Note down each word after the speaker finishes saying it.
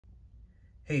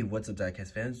Hey, what's up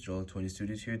Diecast fans? Joel of 20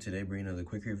 Studios here, today bringing another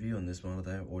quick review on this model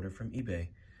that I ordered from eBay.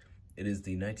 It is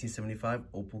the 1975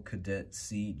 Opel Kadett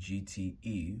C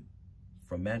GT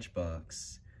from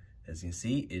Matchbox. As you can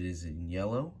see, it is in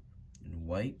yellow and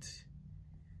white.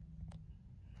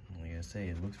 Like I say,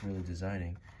 it looks really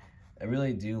designing. I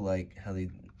really do like how they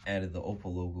added the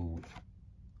Opel logo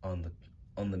on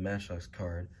the Matchbox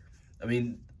card. I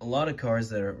mean, a lot of cars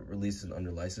that are released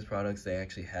under licensed products, they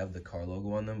actually have the car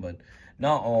logo on them, but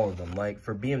not all of them. Like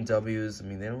for BMWs, I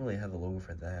mean, they don't really have the logo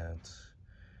for that.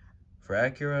 For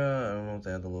Acura, I don't know if they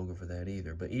have the logo for that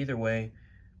either. But either way,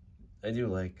 I do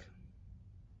like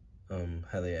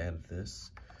how they added this.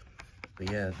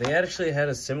 But yeah, they actually had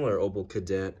a similar Opel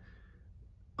Kadett.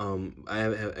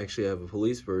 I actually have a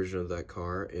police version of that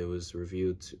car. It was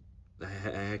reviewed.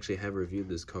 I actually have reviewed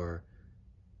this car.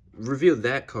 Reviewed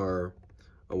that car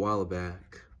a while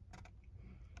back.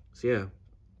 So yeah,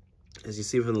 as you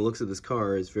see from the looks of this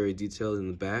car, it's very detailed in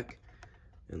the back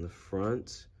and the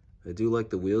front. I do like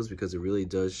the wheels because it really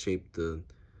does shape the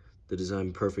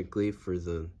design perfectly for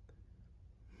the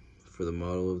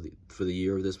model for the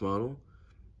year of this model.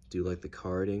 Do like the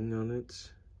carding on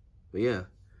it. But yeah,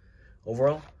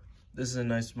 overall, this is a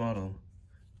nice model.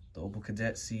 The Opel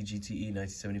Kadett C GT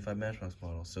 1975 Matchbox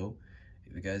model. So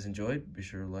if you guys enjoyed, be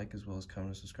sure to like as well as comment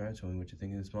and subscribe. Tell me what you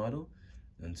think of this model.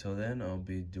 Until then, I'll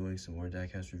be doing some more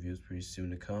diecast reviews pretty soon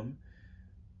to come.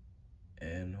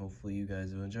 And hopefully you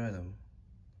guys will enjoy them.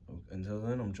 Until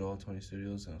then, I'm Joel of 20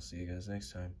 Studios, and I'll see you guys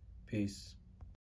next time. Peace.